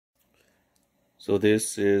So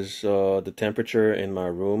this is the temperature in my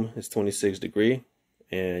room. It's 26 degree,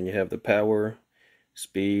 and you have the power,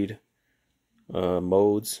 speed,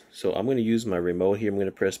 modes. So I'm going to use my remote here. I'm going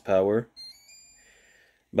to press power.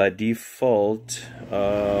 By default,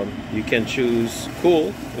 you can choose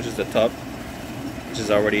cool, which is the top, which is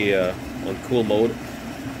already on cool mode.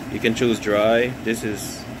 You can choose dry. This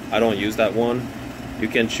is, I don't use that one. You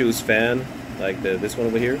can choose fan, like this one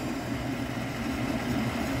over here.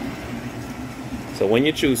 So when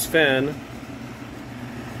you choose fan,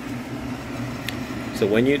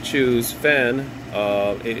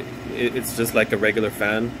 it's just like a regular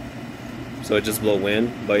fan. So it just blow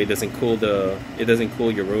wind, but it doesn't cool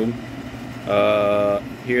your room.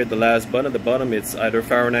 Here at the last button at the bottom, it's either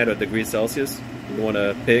Fahrenheit or degrees Celsius. You want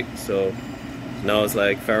to pick. So now it's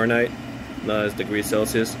like Fahrenheit, now it's degrees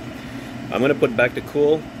Celsius. I'm gonna put back the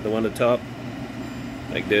cool, the one at the top,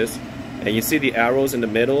 like this. And you see the arrows in the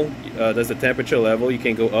middle, that's the temperature level. You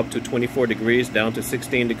can go up to 24 degrees, down to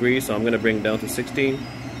 16 degrees. So I'm going to bring it down to 16.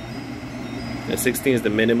 And 16 is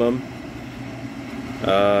the minimum.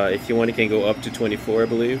 If you want, you can go up to 24, I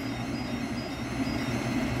believe.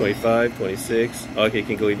 25, 26. Okay, you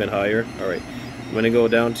can go even higher. Alright, I'm going to go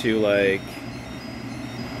down to like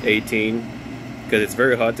 18. Because it's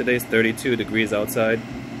very hot today. It's 32 degrees outside.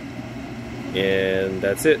 And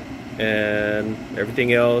that's it. And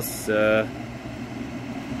everything else, low,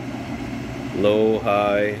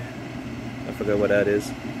 high, I forgot what that is.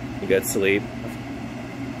 You got sleep.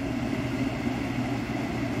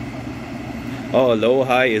 Oh, low,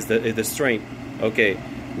 high is the strength. Okay,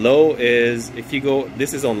 low is, if you go,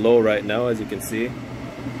 this is on low right now, as you can see.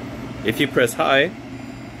 If you press high,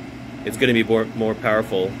 it's going to be more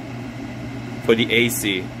powerful for the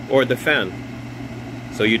AC or the fan.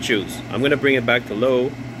 So you choose. I'm going to bring it back to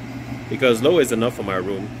low, because low is enough for my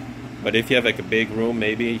room. But if you have like a big room,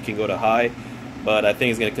 maybe you can go to high, but I think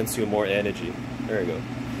it's going to consume more energy. There you go.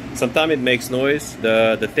 Sometimes it makes noise.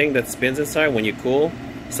 The thing that spins inside when you cool,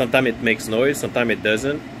 sometimes it makes noise, sometimes it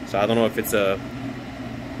doesn't. So I don't know if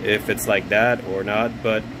it's like that or not,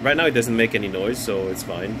 but right now it doesn't make any noise, so it's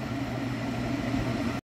fine.